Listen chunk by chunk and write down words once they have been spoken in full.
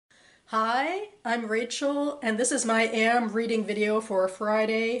Hi, I'm Rachel, and this is my AM reading video for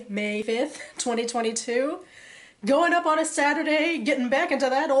Friday, May 5th, 2022. Going up on a Saturday, getting back into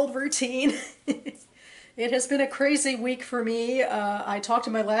that old routine. It has been a crazy week for me. I talked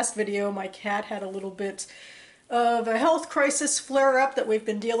in my last video, my cat had a little bit of a health crisis flare-up that we've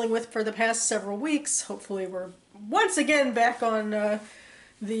been dealing with for the past several weeks. Hopefully we're once again back on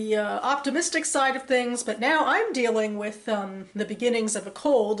the optimistic side of things, but now I'm dealing with the beginnings of a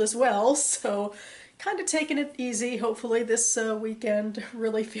cold as well, so kind of taking it easy. Hopefully this weekend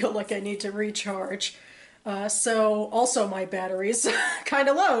really feel like I need to recharge. So also my battery's kind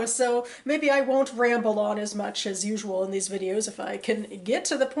of low, so maybe I won't ramble on as much as usual in these videos if I can get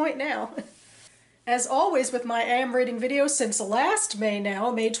to the point now. As always with my AM reading videos since last May now,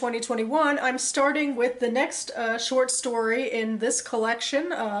 May 2021, I'm starting with the next short story in this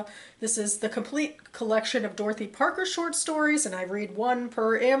collection. This is the complete collection of Dorothy Parker short stories, and I read one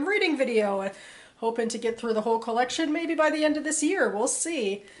per AM reading video. Hoping to get through the whole collection maybe by the end of this year. We'll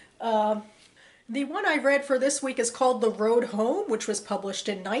see. The one I read for this week is called The Road Home, which was published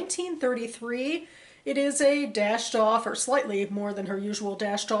in 1933. It is a dashed off, or slightly more than her usual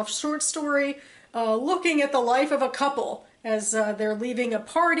dashed off short story, looking at the life of a couple as they're leaving a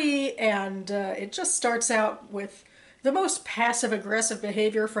party, and it just starts out with the most passive-aggressive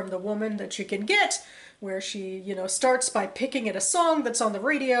behavior from the woman that you can get, where she, starts by picking at a song that's on the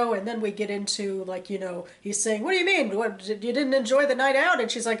radio, and then we get into, he's saying, "What do you mean? What, you didn't enjoy the night out?"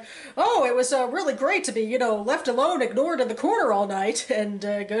 And she's like, "Oh, it was really great to be, left alone, ignored in the corner all night," and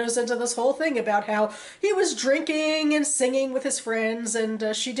goes into this whole thing about how he was drinking and singing with his friends,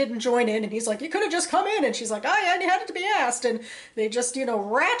 and she didn't join in, and he's like, "You could have just come in," and she's like, "I had to be asked," and they just,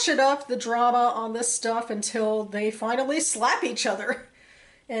 ratchet up the drama on this stuff until they finally slap each other.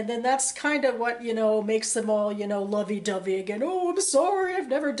 And then that's kind of what, makes them all, lovey-dovey again. "Oh, I'm sorry, I've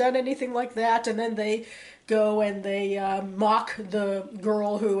never done anything like that." And then they go and they mock the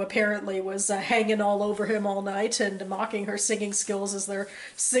girl who apparently was hanging all over him all night and mocking her singing skills as they're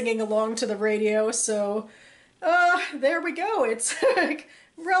singing along to the radio. So, there we go. It's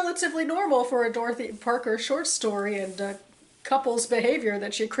relatively normal for a Dorothy Parker short story and couples' behavior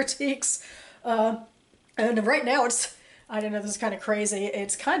that she critiques. And right now it's... I don't know, this is kind of crazy.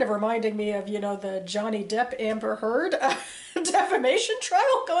 It's kind of reminding me of, the Johnny Depp Amber Heard defamation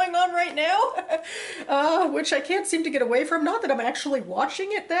trial going on right now, which I can't seem to get away from. Not that I'm actually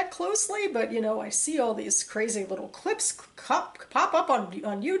watching it that closely, but, I see all these crazy little clips pop up on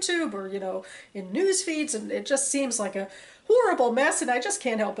YouTube or, in news feeds, and it just seems like a horrible mess, and I just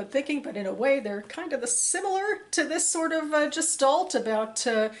can't help but thinking, but in a way, they're kind of similar to this sort of gestalt about...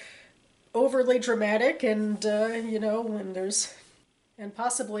 overly dramatic and, when there's, and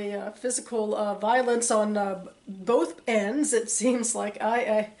possibly physical violence on both ends. It seems like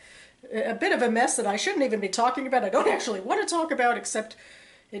a bit of a mess that I shouldn't even be talking about. I don't actually want to talk about, except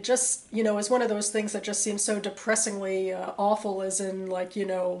it just, is one of those things that just seems so depressingly awful, as in,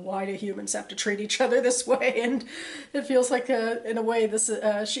 why do humans have to treat each other this way? And it feels like, in a way, this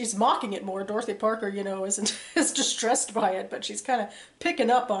she's mocking it more. Dorothy Parker, isn't as distressed by it, but she's kind of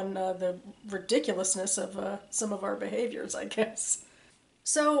picking up on the ridiculousness of some of our behaviors, I guess.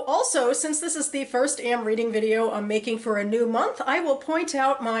 So also, since this is the first AM reading video I'm making for a new month, I will point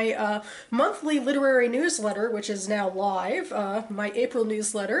out my monthly literary newsletter, which is now live, my April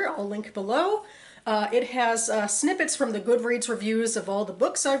newsletter. I'll link below. It has snippets from the Goodreads reviews of all the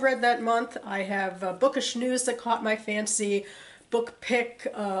books I've read that month. I have bookish news that caught my fancy, book pick,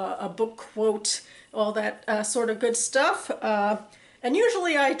 a book quote, all that sort of good stuff. And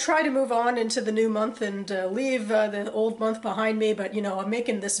usually I try to move on into the new month and leave the old month behind me, but I'm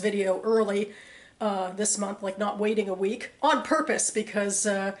making this video early this month, not waiting a week, on purpose, because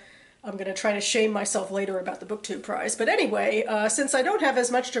I'm going to try to shame myself later about the BookTube prize. But anyway, since I don't have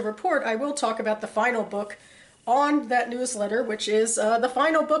as much to report, I will talk about the final book on that newsletter, which is the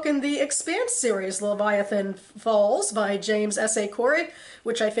final book in the Expanse series, Leviathan Falls by James S. A. Corey,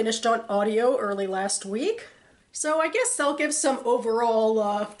 which I finished on audio early last week. So I guess I'll give some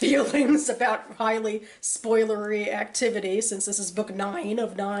overall feelings about highly spoilery activity, since this is book 9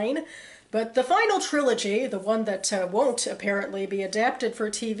 of 9. But the final trilogy, the one that won't apparently be adapted for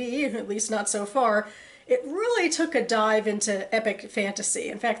TV, at least not so far, it really took a dive into epic fantasy.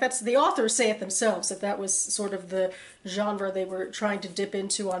 In fact, that's the authors say it themselves, that was sort of the genre they were trying to dip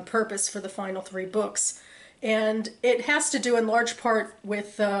into on purpose for the final 3 books. And it has to do in large part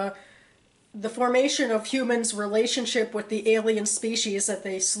with the formation of humans' relationship with the alien species that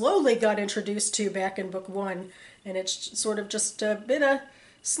they slowly got introduced to back in book 1. And it's sort of just been a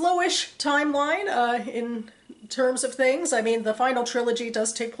slowish timeline in terms of things. I mean, the final trilogy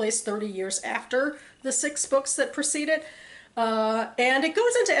does take place 30 years after the 6 books that precede it. And it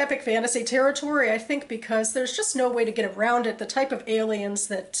goes into epic fantasy territory, I think, because there's just no way to get around it. The type of aliens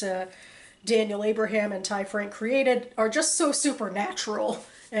that Daniel Abraham and Ty Frank created are just so supernatural,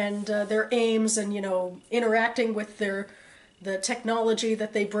 and their aims and, you know, interacting with the technology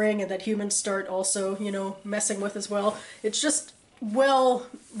that they bring and that humans start also, you know, messing with as well. It's just, well,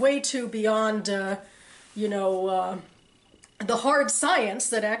 way too beyond, you know, the hard science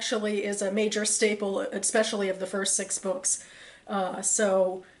that actually is a major staple, especially of the first 6 books.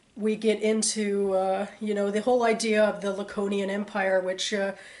 So we get into, you know, the whole idea of the Laconian Empire, which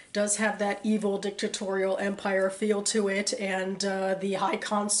does have that evil dictatorial empire feel to it, and the High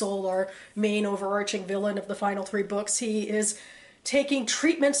Consul, our main overarching villain of the final 3 books, he is taking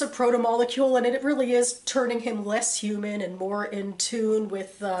treatments of protomolecule, and it really is turning him less human and more in tune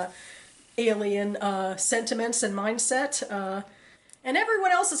with alien sentiments and mindset. And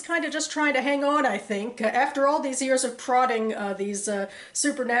everyone else is kind of just trying to hang on, I think. After all these years of prodding these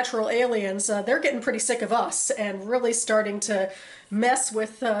supernatural aliens, they're getting pretty sick of us and really starting to mess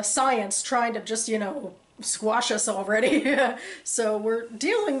with science, trying to just, you know, squash us already. So we're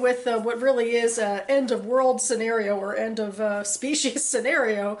dealing with what really is an end of world scenario or end of species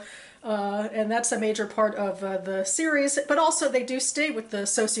scenario. And that's a major part of the series. But also they do stay with the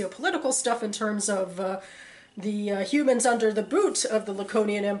socio-political stuff in terms of the humans under the boot of the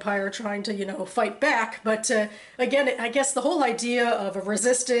Laconian Empire trying to, you know, fight back. But again, I guess the whole idea of a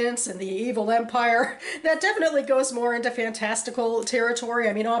resistance and the evil empire, that definitely goes more into fantastical territory.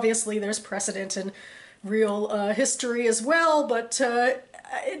 I mean, obviously there's precedent in real history as well, but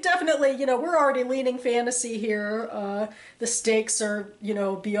it definitely, you know, we're already leaning fantasy here. The stakes are, you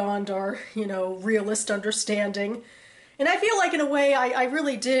know, beyond our, you know, realist understanding. And I feel like, in a way, I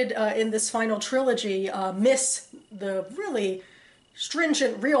really did, in this final trilogy, miss the really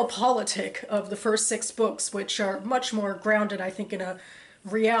stringent realpolitik of the first 6 books, which are much more grounded, I think, in a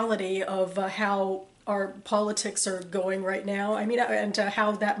reality of how our politics are going right now. I mean, and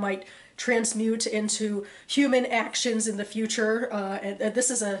how that might transmute into human actions in the future. And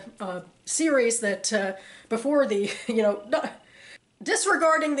this is a series that, before the, you know,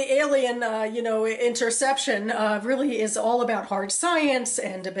 disregarding the alien, you know, interception, really is all about hard science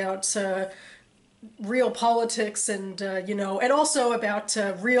and about real politics and, you know, and also about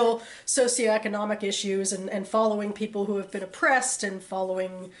real socioeconomic issues and following people who have been oppressed and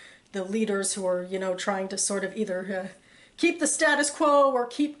following the leaders who are, you know, trying to sort of either keep the status quo or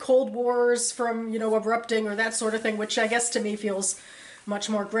keep Cold Wars from, you know, erupting or that sort of thing, which I guess to me feels much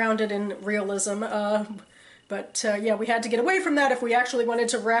more grounded in realism. But yeah, we had to get away from that if we actually wanted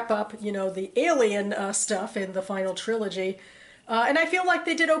to wrap up, you know, the alien stuff in the final trilogy. And I feel like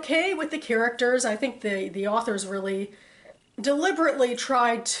they did okay with the characters. I think the authors really deliberately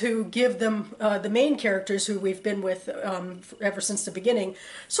tried to give them, the main characters who we've been with ever since the beginning,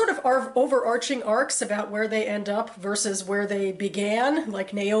 sort of overarching arcs about where they end up versus where they began.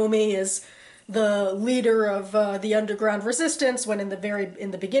 Like Naomi is the leader of the underground resistance, when in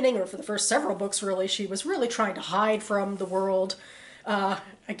the beginning, or for the first several books really, she was really trying to hide from the world.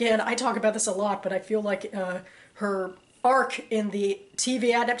 Again, I talk about this a lot, but I feel like her arc in the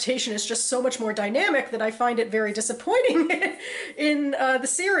TV adaptation is just so much more dynamic that I find it very disappointing in the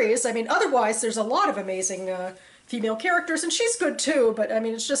series. I mean, otherwise there's a lot of amazing female characters, and she's good too, but I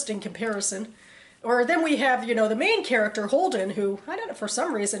mean, it's just in comparison. Or then we have, you know, the main character, Holden, who, I don't know, for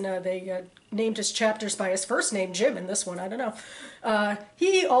some reason they named his chapters by his first name, Jim, in this one, I don't know.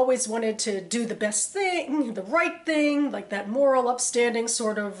 He always wanted to do the best thing, the right thing, like that moral, upstanding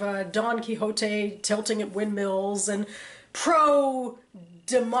sort of Don Quixote tilting at windmills, and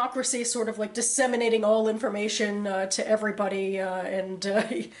pro-democracy, sort of like disseminating all information to everybody, and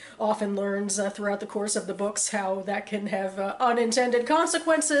he often learns throughout the course of the books how that can have unintended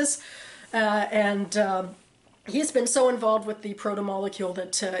consequences. He's been so involved with the protomolecule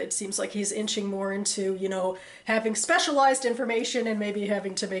that it seems like he's inching more into, you know, having specialized information and maybe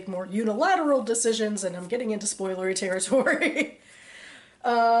having to make more unilateral decisions, and I'm getting into spoilery territory.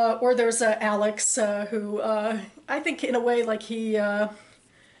 Or there's Alex, who I think in a way, like, he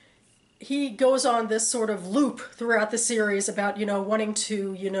goes on this sort of loop throughout the series about, you know, wanting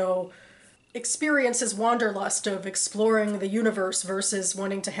to, you know, experience his wanderlust of exploring the universe versus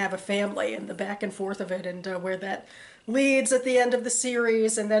wanting to have a family, and the back and forth of it, and where that leads at the end of the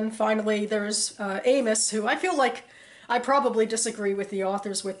series. And then finally there's Amos, who I feel like I probably disagree with the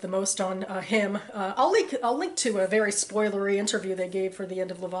authors with the most on him. I'll link to a very spoilery interview they gave for the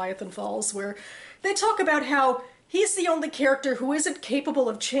end of Leviathan Falls, where they talk about how he's the only character who isn't capable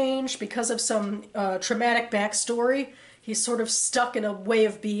of change because of some traumatic backstory. He's sort of stuck in a way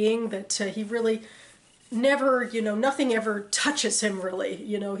of being that he really never, nothing ever touches him really.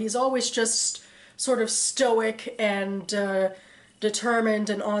 He's always just sort of stoic and determined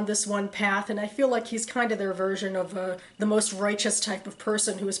and on this one path, and I feel like he's kind of their version of the most righteous type of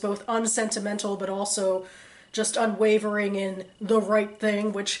person who is both unsentimental but also just unwavering in the right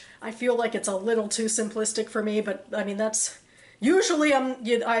thing, which I feel like it's a little too simplistic for me, but I mean, that's usually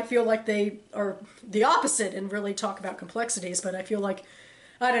I feel like they are the opposite and really talk about complexities, but I feel like,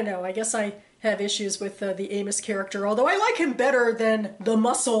 I don't know, I guess I have issues with the Amos character, although I like him better than the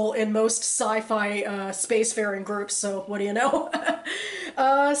muscle in most sci-fi spacefaring groups, so what do you know?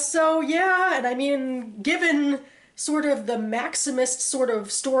 So yeah, and I mean, given sort of the Maximist sort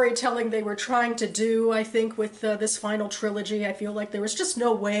of storytelling they were trying to do, I think, with this final trilogy, I feel like there was just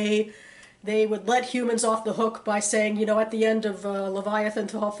no way they would let humans off the hook by saying, at the end of Leviathan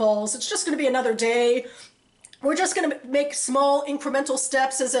Falls, it's just going to be another day. We're just going to make small incremental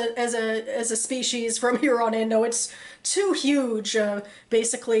steps as a species from here on in. No, it's too huge.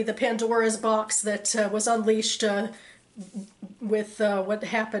 Basically, the Pandora's box that was unleashed with what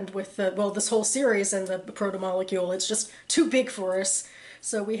happened with, this whole series and the protomolecule. It's just too big for us.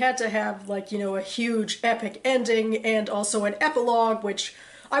 So we had to have, like, a huge epic ending and also an epilogue, which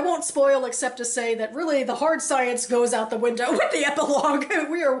I won't spoil except to say that really the hard science goes out the window with the epilogue.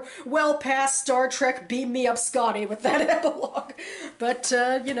 We are well past Star Trek Beam Me Up Scotty with that epilogue. But,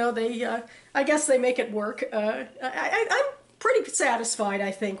 I guess they make it work. I'm pretty satisfied,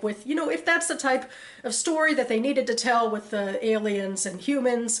 I think, with, if that's the type of story that they needed to tell with the aliens and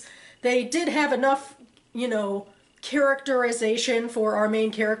humans. They did have enough, characterization for our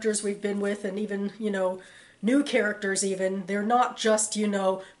main characters we've been with, and even, new characters even. They're not just,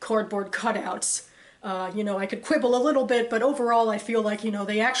 cardboard cutouts. I could quibble a little bit, but overall I feel like,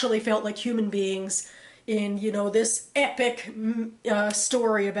 they actually felt like human beings in, this epic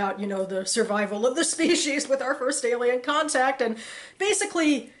story about, the survival of the species with our first alien contact. And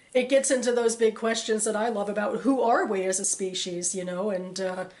basically it gets into those big questions that I love about who are we as a species, and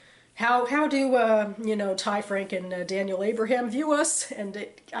how do, Ty Frank and Daniel Abraham view us? And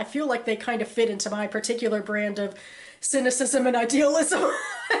I feel like they kind of fit into my particular brand of cynicism and idealism,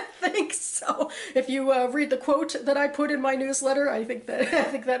 I think. So if you read the quote that I put in my newsletter, I think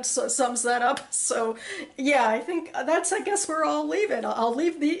that sums that up. So yeah, I think that's, I guess, where I'll leave it. I'll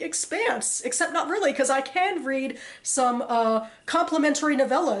leave The Expanse, except not really, because I can read some complimentary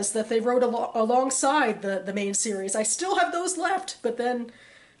novellas that they wrote alongside the main series. I still have those left, but then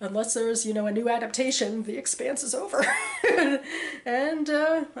unless there's, a new adaptation, The Expanse is over. And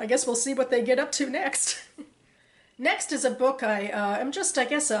I guess we'll see what they get up to next. Next is a book I am just, I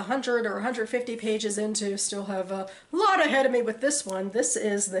guess, 100 or 150 pages into. Still have a lot ahead of me with this one. This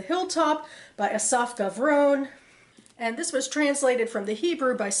is The Hilltop by Assaf Gavron. And this was translated from the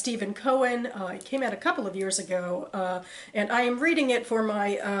Hebrew by Stephen Cohen. It came out a couple of years ago. And I am reading it for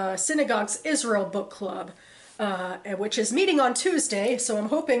my Synagogue's Israel book club. Which is meeting on Tuesday, so I'm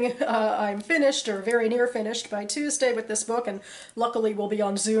hoping I'm finished or very near finished by Tuesday with this book, and luckily we'll be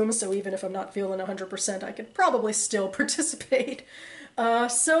on Zoom, so even if I'm not feeling 100%, I could probably still participate.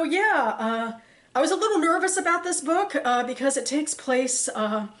 So yeah, I was a little nervous about this book because it takes place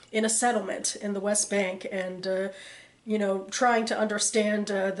in a settlement in the West Bank, and trying to understand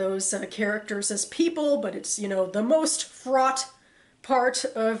those characters as people, but it's, the most fraught part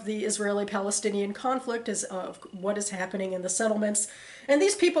of the Israeli-Palestinian conflict is what is happening in the settlements. And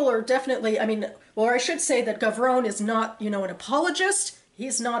these people are definitely, I should say that Gavron is not, an apologist.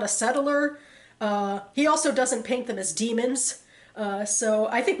 He's not a settler. He also doesn't paint them as demons. So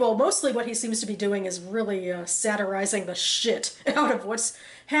I think, mostly what he seems to be doing is really satirizing the shit out of what's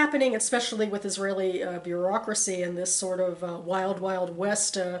happening, especially with Israeli bureaucracy in this sort of wild, wild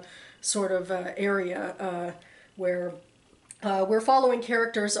west sort of area where we're following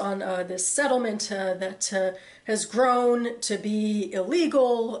characters on this settlement that has grown to be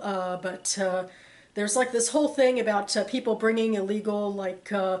illegal, but there's like this whole thing about people bringing illegal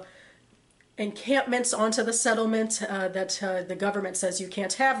encampments onto the settlement that the government says you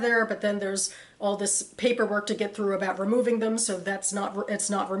can't have there, but then there's all this paperwork to get through about removing them, so it's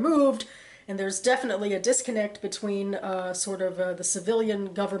not removed. And there's definitely a disconnect between sort of the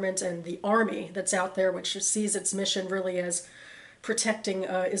civilian government and the army that's out there, which sees its mission really as protecting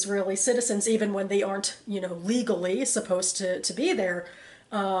Israeli citizens, even when they aren't, legally supposed to be there.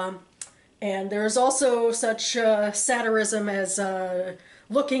 And there's also such satirism as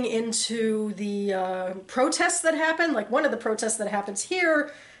looking into the protests that happen. Like one of the protests that happens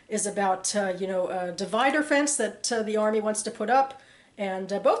here is about, you know, a divider fence that the army wants to put up. And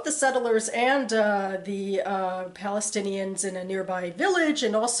both the settlers and the Palestinians in a nearby village,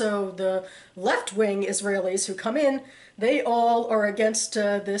 and also the left-wing Israelis who come in, they all are against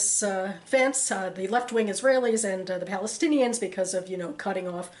this fence, the left-wing Israelis and the Palestinians, because of, you know, cutting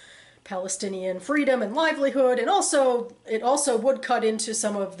off Palestinian freedom and livelihood. And also, it also would cut into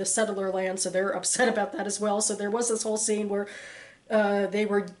some of the settler land, so they're upset about that as well. So there was this whole scene where they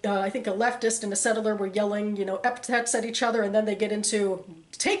were, I think a leftist and a settler were yelling, you know, epithets at each other, and then they get into,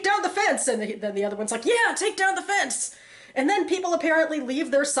 take down the fence, and then the other one's like, yeah, take down the fence! And then people apparently leave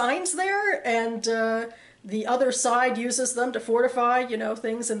their signs there, and the other side uses them to fortify, you know,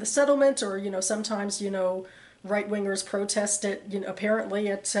 things in the settlement, or, you know, sometimes, you know, right-wingers protest at, you know, apparently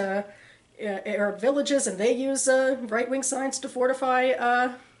at Arab villages, and they use right-wing signs to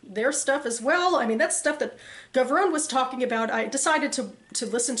fortify their stuff as well. I mean, that's stuff that Gavron was talking about. I decided to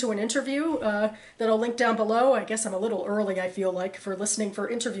listen to an interview that I'll link down below. I guess I'm a little early, I feel like, for listening for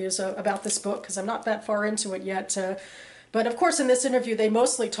interviews about this book, because I'm not that far into it yet. But of course, in this interview, they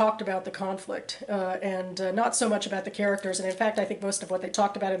mostly talked about the conflict and not so much about the characters. And in fact, I think most of what they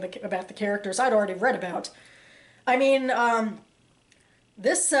talked about about the characters I'd already read about. I mean,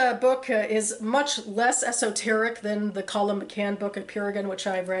 this book is much less esoteric than the Colin McCann book at Purigan, which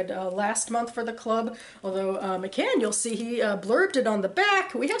I read last month for the club. Although McCann, you'll see he blurbed it on the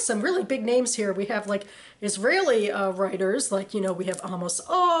back. We have some really big names here. We have, like, Israeli writers, like, you know, we have Amos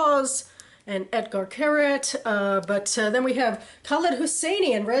Oz and Edgar Keret, but then we have Khaled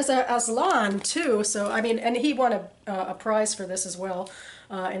Hosseini and Reza Aslan, too. So, I mean, and he won a prize for this as well.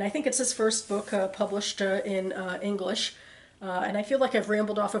 And I think it's his first book published in English. And I feel like I've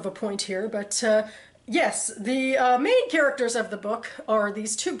rambled off of a point here, but yes, the main characters of the book are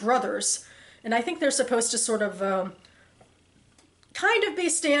these two brothers, and I think they're supposed to sort of kind of be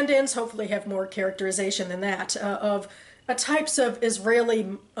stand-ins, hopefully have more characterization than that, of types of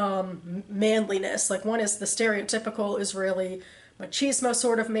Israeli manliness. Like, one is the stereotypical Israeli machismo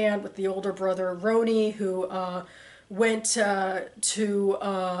sort of man with the older brother Roni, who went to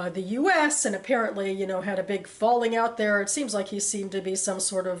the U.S. and apparently, you know, had a big falling out there. It seems like he seemed to be some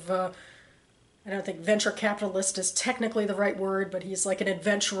sort of, I don't think venture capitalist is technically the right word, but he's like an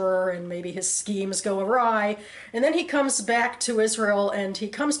adventurer, and maybe his schemes go awry. And then he comes back to Israel, and he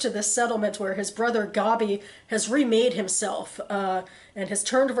comes to this settlement where his brother Gabi has remade himself and has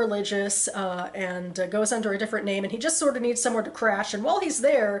turned religious and goes under a different name, and he just sort of needs somewhere to crash. And while he's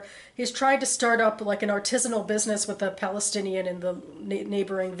there, he's trying to start up like an artisanal business with a Palestinian in the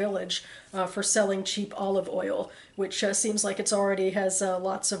neighboring village for selling cheap olive oil, which seems like it's already has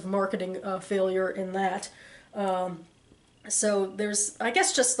lots of marketing failure in that. So there's, I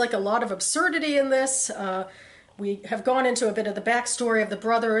guess, just like a lot of absurdity in this. We have gone into a bit of the backstory of the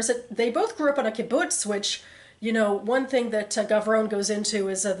brothers. They both grew up on a kibbutz, which, you know, one thing that Gavron goes into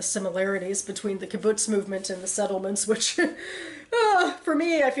is the similarities between the kibbutz movement and the settlements, which, for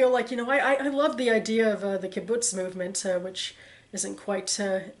me, I feel like, you know, I love the idea of the kibbutz movement, which isn't quite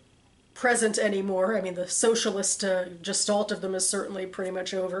present anymore. I mean, the socialist gestalt of them is certainly pretty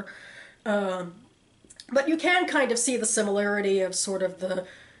much over. But you can kind of see the similarity of sort of the,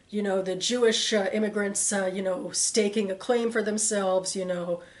 you know, the Jewish immigrants, you know, staking a claim for themselves, you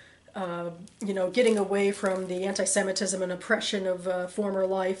know, getting away from the anti-Semitism and oppression of former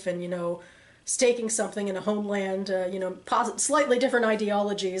life, and, you know, staking something in a homeland, you know, slightly different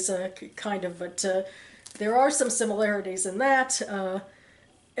ideologies, kind of, but there are some similarities in that.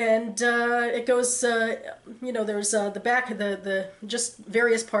 And it goes, you know, there's the just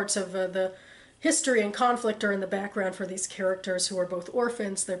various parts of the history and conflict are in the background for these characters who are both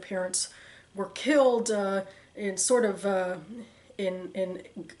orphans. Their parents were killed in sort of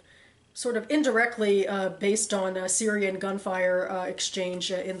indirectly based on Syrian gunfire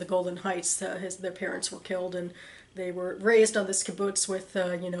exchange in the Golan Heights. Their parents were killed, and they were raised on this kibbutz with,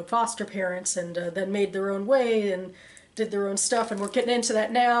 you know, foster parents, and then made their own way and did their own stuff, and we're getting into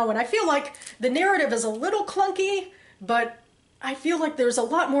that now. And I feel like the narrative is a little clunky, but I feel like there's a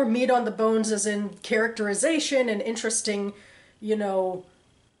lot more meat on the bones, as in characterization and interesting, you know,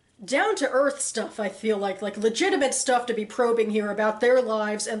 down-to-earth stuff. I feel like legitimate stuff to be probing here about their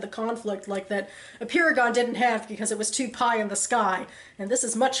lives and the conflict, like that Purigan didn't have because it was too pie in the sky. And this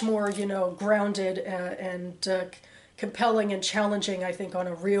is much more, you know, grounded and compelling and challenging, I think, on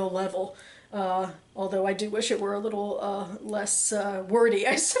a real level. Although I do wish it were a little less wordy,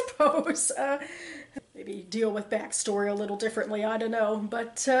 I suppose. Maybe deal with backstory a little differently, I don't know.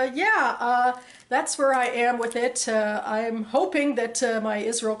 But yeah, that's where I am with it. I'm hoping that my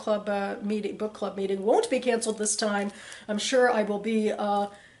Israel Club book club meeting won't be canceled this time. I'm sure I will be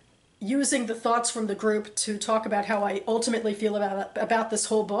using the thoughts from the group to talk about how I ultimately feel about this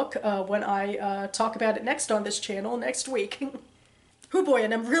whole book when I talk about it next on this channel next week. Oh boy,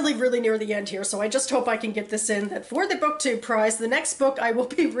 and I'm really, really near the end here, so I just hope I can get this in, that for the BookTube Prize, the next book I will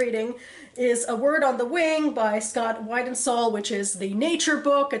be reading is A Word on the Wing by Scott Weidensaul, which is the nature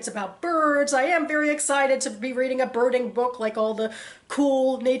book. It's about birds. I am very excited to be reading a birding book like all the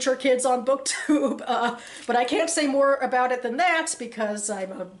cool nature kids on BookTube, but I can't say more about it than that because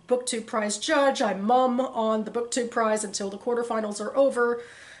I'm a BookTube Prize judge. I'm mum on the BookTube Prize until the quarterfinals are over.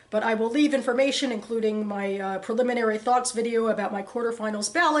 But I will leave information, including my preliminary thoughts video about my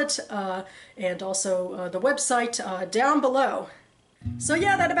quarterfinals ballot, and also the website down below. So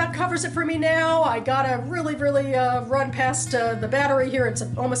yeah, that about covers it for me now. I gotta really run past the battery here. It's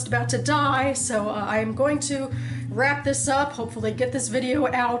almost about to die, so I'm going to wrap this up, hopefully get this video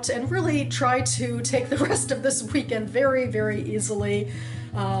out, and really try to take the rest of this weekend very easily.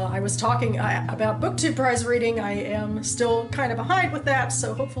 I was talking about BookTube Prize reading. I am still kind of behind with that,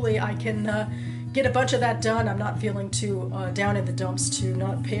 so hopefully I can get a bunch of that done. I'm not feeling too down in the dumps to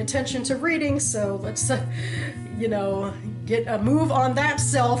not pay attention to reading, so let's, you know, get a move on that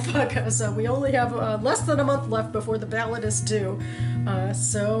self, because we only have less than a month left before the ballot is due.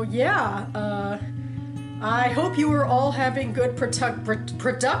 So yeah, I hope you are all having good,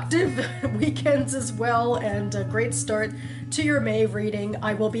 productive weekends as well, and a great start to your May reading.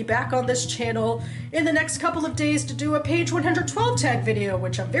 I will be back on this channel in the next couple of days to do a page 112 tag video,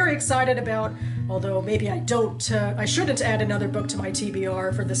 which I'm very excited about, although maybe I shouldn't add another book to my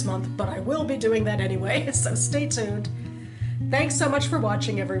TBR for this month, but I will be doing that anyway, so stay tuned. Thanks so much for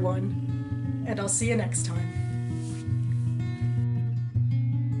watching, everyone, and I'll see you next time.